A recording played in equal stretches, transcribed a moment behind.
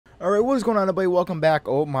Alright, what is going on, everybody? Welcome back.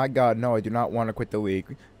 Oh my god, no, I do not want to quit the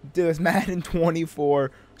league. This Madden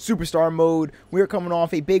 24 Superstar mode. We are coming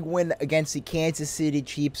off a big win against the Kansas City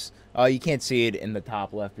Chiefs. You can't see it in the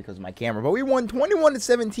top left because of my camera, but we won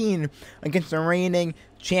 21-17 against the reigning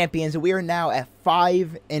champions. We are now at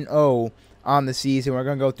 5-0 on the season. We're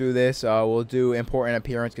going to go through this. We'll do important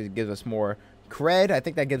appearance because it gives us more cred. I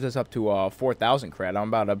think that gives us up to 4,000 cred.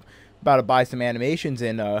 I'm about to buy some animations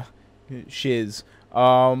and shiz.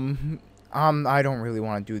 I don't really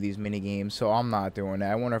want to do these mini games, so I'm not doing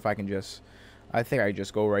that. I wonder if I can just, I think I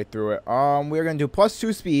just go right through it. We're gonna do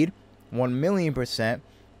 +2 speed, 1,000,000%,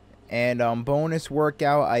 and bonus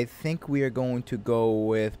workout. I think we are going to go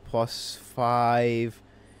with +5.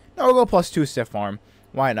 No, we'll go +2 stiff arm.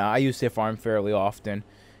 Why not? I use stiff arm fairly often,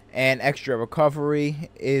 and extra recovery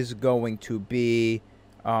is going to be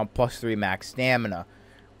 +3 max stamina.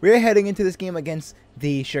 We're heading into this game against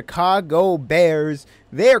the Chicago Bears.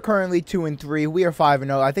 They are currently 2-3. We are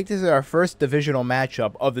 5-0. I think this is our first divisional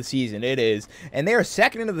matchup of the season. It is. And they are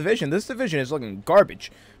second in the division. This division is looking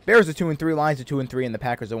garbage. Bears are 2-3. Lions are 2-3. And the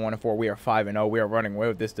Packers are 1-4. We are 5-0. We are running away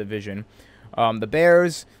with this division. The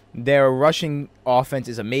Bears, their rushing offense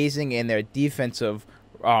is amazing. And their defensive,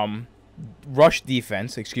 rush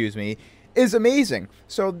defense, is amazing.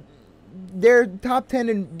 So they're top 10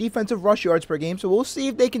 in defensive rush yards per game, so we'll see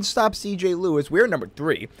if they can stop C.J. Lewis. We're number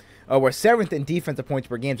 3. We're 7th in defensive points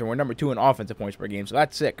per game, and we're number 2 in offensive points per game, so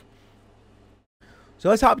that's sick. So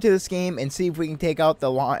let's hop to this game and see if we can take out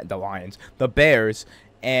the Bears,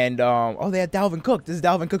 and, oh, they had Dalvin Cook. This is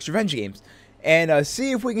Dalvin Cook's revenge games. And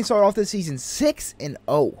see if we can start off this season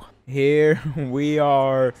 6-0. Here we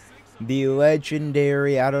are, the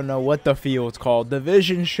legendary, I don't know what the field's called,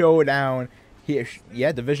 Division Showdown.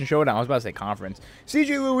 Yeah, Division Showdown. I was about to say conference.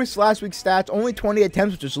 C.J. Lewis, last week's stats, only 20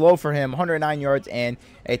 attempts, which is low for him. 109 yards and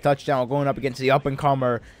a touchdown, going up against the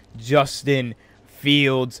up-and-comer Justin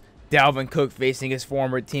Fields. Dalvin Cook facing his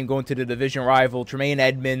former team, going to the division rival, Tremaine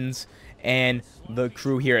Edmonds, and the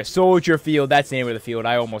crew here at Soldier Field. That's the name of the field.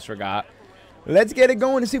 I almost forgot. Let's get it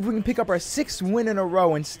going and see if we can pick up our 6th win in a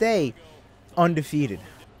row and stay undefeated.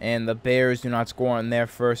 And the Bears do not score on their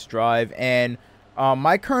first drive, and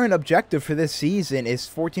my current objective for this season is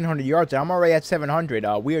 1,400 yards. I'm already at 700.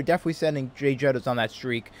 We are definitely sending Jay Jettas on that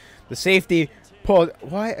streak. The safety pulled.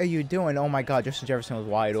 What are you doing? Oh my God, Justin Jefferson was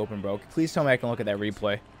wide open, bro. Please tell me I can look at that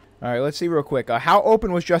replay. All right, let's see real quick. How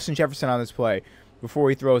open was Justin Jefferson on this play before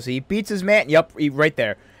he throws? He beats his man. Yep, right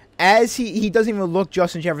there. As he doesn't even look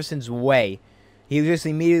Justin Jefferson's way. He just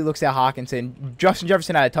immediately looks at Hawkinson. Justin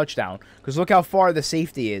Jefferson had a touchdown because look how far the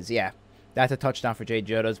safety is. Yeah, that's a touchdown for Jay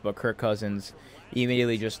Jettas, but Kirk Cousins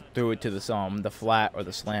immediately just threw it to the flat or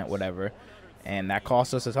the slant, whatever, and that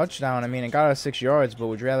cost us a touchdown. I mean, it got us 6 yards, but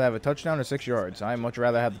would you rather have a touchdown or 6 yards? I'd much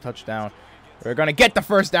rather have the touchdown. We're gonna get the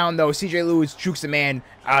first down though. C.J. Lewis jukes the man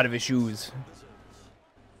out of his shoes.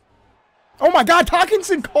 Oh my God,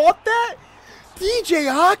 Hawkinson caught that?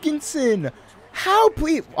 DJ Hawkinson, how?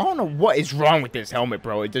 Please, I don't know what is wrong with this helmet,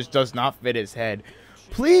 bro. It just does not fit his head.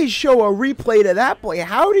 Please show a replay to that play.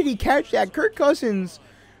 How did he catch that? Kirk Cousins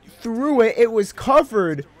threw it. It was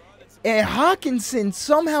covered, and Hawkinson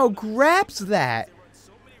somehow grabs that.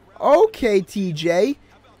 Okay, TJ,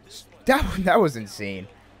 that was insane.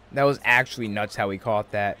 That was actually nuts how he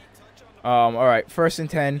caught that. All right, 1st and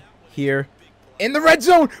 10 here in the red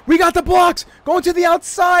zone. We got the blocks going to the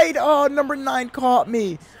outside. Oh, number 9 caught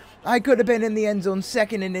me. I could have been in the end zone,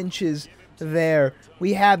 2nd and inches there.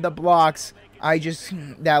 We had the blocks. I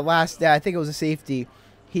think it was a safety.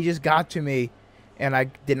 He just got to me, and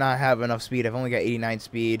I did not have enough speed. I've only got 89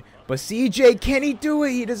 speed. But CJ, can he do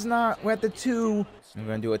it? He does not. We're at the 2. I'm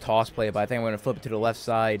going to do a toss play, but I think I'm going to flip it to the left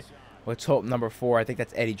side. Let's hope number 4. I think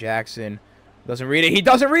that's Eddie Jackson. Doesn't read it. He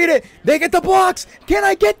doesn't read it. They get the blocks. Can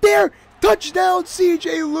I get there? Touchdown,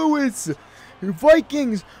 CJ Lewis.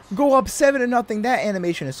 Vikings go up 7-0. That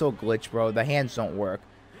animation is so glitched, bro. The hands don't work.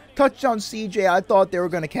 Touchdown, CJ. I thought they were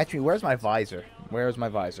going to catch me. Where's my visor? Where's my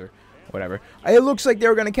visor? Whatever. It looks like they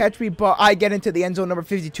were going to catch me, but I get into the end zone. Number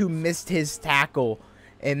 52 missed his tackle,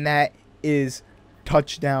 and that is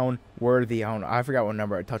touchdown worthy. I forgot what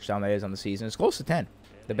number a touchdown that is on the season. It's close to 10.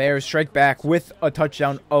 The Bears strike back with a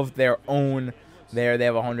touchdown of their own there. They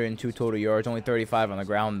have 102 total yards, only 35 on the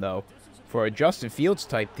ground, though, for a Justin Fields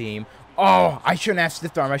type team. Oh, I shouldn't have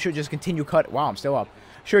stiff arm. I should just continue cut. Wow, I'm still up.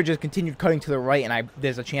 Should have just continued cutting to the right, and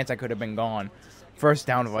there's a chance I could have been gone. 1st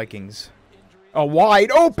down, Vikings. A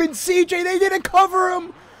wide open CJ. They didn't cover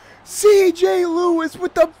him. CJ Lewis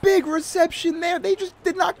with the big reception there. They just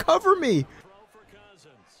did not cover me.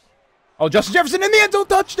 Oh, Justin Jefferson in the end zone,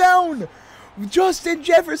 touchdown. Justin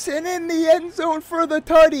Jefferson in the end zone for the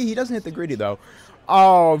tutty. He doesn't hit the gritty, though.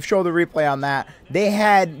 Oh, show the replay on that. They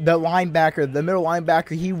had the linebacker, the middle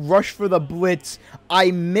linebacker. He rushed for the blitz.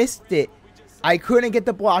 I missed it. I couldn't get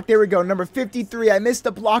the block. There we go. Number 53. I missed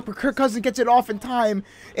the block, but Kirk Cousins gets it off in time.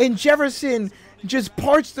 And Jefferson just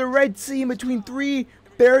parts the Red Sea in between 3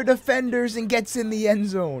 Bear defenders and gets in the end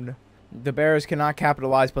zone. The Bears cannot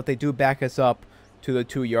capitalize, but they do back us up to the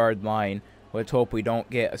 2-yard line. Let's hope we don't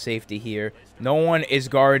get a safety here. No one is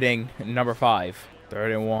guarding number 5.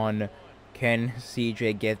 3rd and 1. Can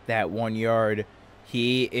CJ get that 1 yard?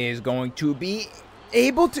 He is going to be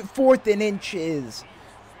able to 4th and inches.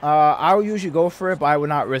 I would usually go for it, but I would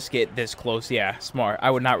not risk it this close. Yeah, smart. I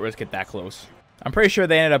would not risk it that close. I'm pretty sure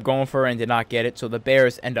they ended up going for it and did not get it, so the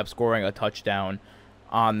Bears end up scoring a touchdown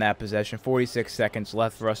on that possession. 46 seconds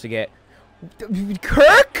left for us to get...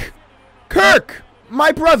 Kirk! Kirk!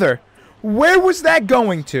 My brother! Where was that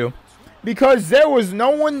going to? Because there was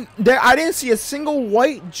no one there. I didn't see a single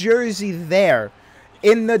white jersey there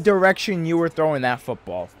in the direction you were throwing that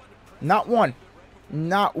football. Not one.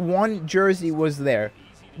 Not one jersey was there.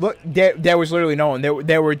 Look, there was literally no one.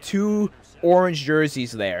 There were 2 orange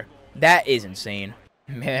jerseys there. That is insane.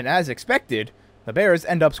 Man, as expected, the Bears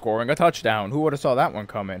end up scoring a touchdown. Who would have saw that one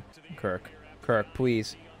coming? Kirk,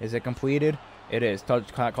 please. Is it completed? It is. Call a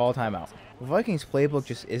timeout. The Vikings playbook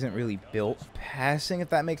just isn't really built passing, if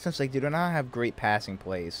that makes sense. Like, they do not have great passing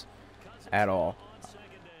plays at all.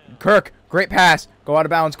 Kirk, great pass. Go out of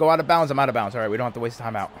bounds. Go out of bounds. I'm out of bounds. All right, we don't have to waste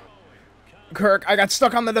timeout. Kirk, I got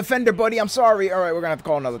stuck on the defender, buddy. I'm sorry. All right, we're going to have to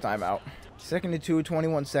call another timeout. 2nd and 2,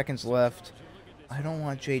 21 seconds left. I don't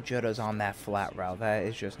want Jay Jettas on that flat route. That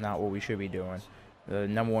is just not what we should be doing. The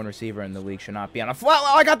number 1 receiver in the league should not be on a flat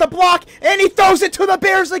route. I got the block, and he throws it to the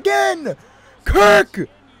Bears again. Kirk,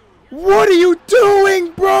 what are you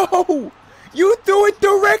doing, bro? You threw it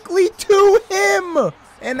directly to him.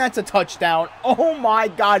 And that's a touchdown. Oh, my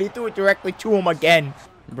God. He threw it directly to him again.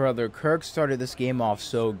 Brother, Kirk started this game off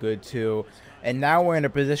so good, too. And now we're in a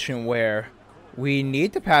position where we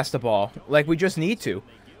need to pass the ball. Like, we just need to.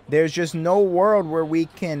 There's just no world where we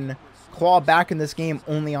can claw back in this game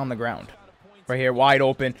only on the ground. Right here, wide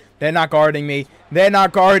open. They're not guarding me. They're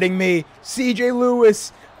not guarding me. CJ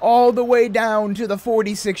Lewis all the way down to the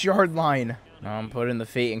 46-yard line. I'm putting the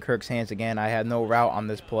fate in Kirk's hands again. I had no route on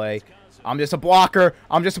this play. I'm just a blocker.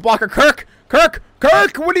 I'm just a blocker. Kirk!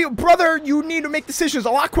 What do you... Brother, you need to make decisions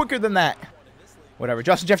a lot quicker than that. Whatever.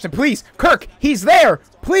 Justin Jefferson, please. Kirk, he's there.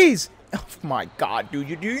 Please. Oh, my God,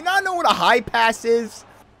 dude. Do you not know what a high pass is?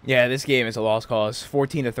 Yeah, this game is a lost cause.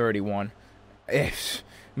 14-31.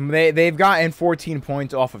 They've gotten 14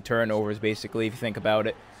 points off of turnovers, basically, if you think about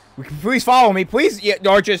it. Please follow me, please. Yeah,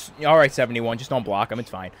 or just... All right, 71. Just don't block them.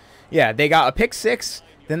 It's fine. Yeah, they got a pick 6.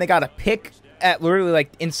 Then they got a pick at literally,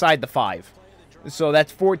 like, inside the 5. So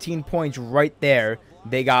that's 14 points right there.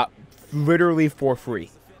 They got literally for free.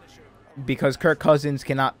 Because Kirk Cousins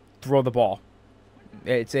cannot throw the ball.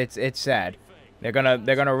 It's sad. They're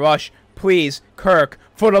gonna rush. Please, Kirk,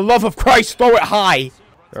 for the love of Christ, throw it high.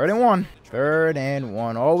 3rd and 1. 3rd and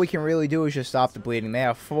 1. All we can really do is just stop the bleeding. They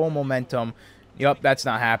have full momentum. Yup, that's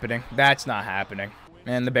not happening. That's not happening.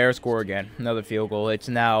 And the Bears score again. Another field goal. It's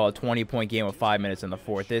now a 20-point game with 5 minutes in the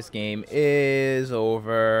 4th. This game is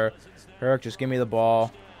over. Kirk, just give me the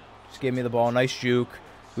ball. Just give me the ball. Nice juke.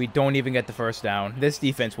 We don't even get the first down. This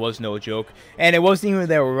defense was no joke. And it wasn't even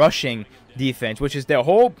their rushing defense, which is their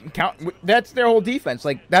whole count. That's their whole defense.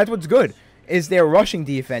 Like, that's what's good, is their rushing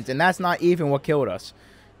defense. And that's not even what killed us.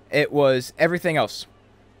 It was everything else.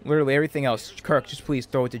 Literally everything else. Kirk, just please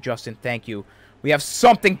throw it to Justin. Thank you. We have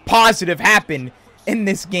something positive happen in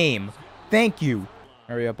this game. Thank you.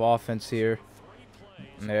 Hurry up offense here.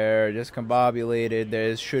 They're just combobulated.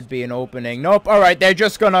 There should be an opening. Nope. All right. They're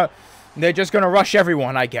just gonna rush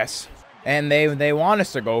everyone, I guess. And they want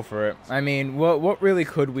us to go for it. I mean, what really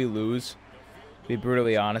could we lose? To be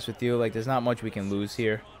brutally honest with you, like, there's not much we can lose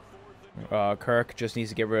here. Kirk just needs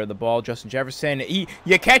to get rid of the ball. Justin Jefferson,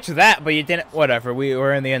 you catch that, but you didn't. Whatever.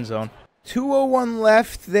 We're in the end zone. 2:01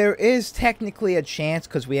 left. There is technically a chance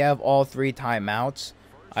because we have all 3 timeouts.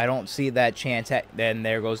 I don't see that chance. Then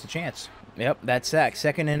there goes the chance. Yep, that's sack.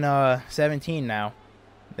 2nd and 17 now.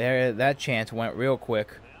 There, that chance went real quick.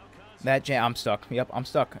 I'm stuck. Yep, I'm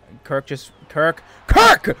stuck. Kirk,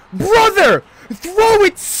 brother, throw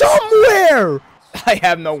it somewhere. I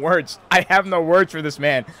have no words. I have no words for this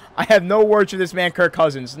man. I have no words for this man, Kirk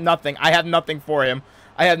Cousins. Nothing. I have nothing for him.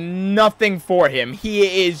 I have nothing for him.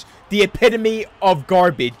 He is the epitome of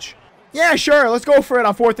garbage. Yeah, sure. Let's go for it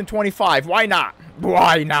on 4th and 25. Why not?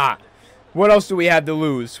 Why not? What else do we have to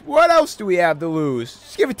lose? What else do we have to lose?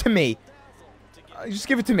 Just give it to me. Just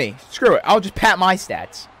give it to me. Screw it. I'll just pat my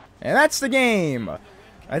stats. And that's the game.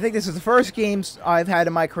 I think this is the first game I've had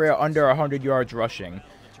in my career under 100 yards rushing.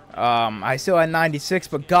 I still had 96,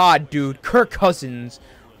 but God, dude, Kirk Cousins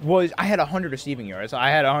was... I had 100 receiving yards. I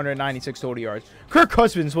had 196 total yards. Kirk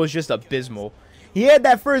Cousins was just abysmal. He had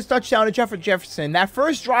that first touchdown to Jefferson. That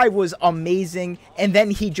first drive was amazing, and then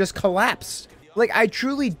he just collapsed. Like, I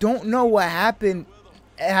truly don't know what happened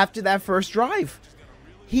after that first drive.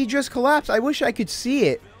 He just collapsed. I wish I could see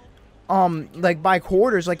it, like, by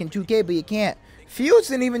quarters, like in 2K, but you can't. Fields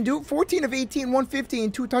didn't even do 14 of 18, 150,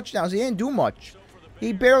 and 2 touchdowns. He didn't do much.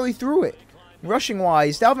 He barely threw it.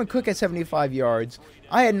 Rushing-wise, Dalvin Cook had 75 yards.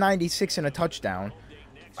 I had 96 and a touchdown.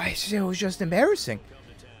 It was just embarrassing.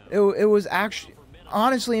 It was actually,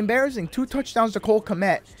 honestly embarrassing. 2 touchdowns to Cole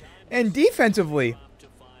Kmet. And defensively,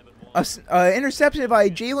 interception by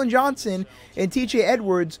Jalen Johnson and TJ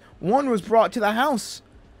Edwards. One was brought to the house.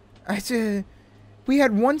 We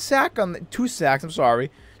had 1 sack on the... 2 sacks, I'm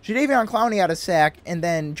sorry. Jadeveon Clowney had a sack, and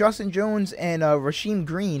then Justin Jones and Rasheem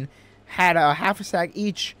Green had a half a sack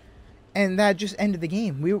each, and that just ended the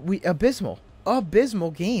game. We abysmal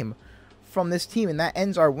game from this team, and that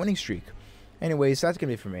ends our winning streak. Anyways, that's gonna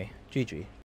be it for me. GG.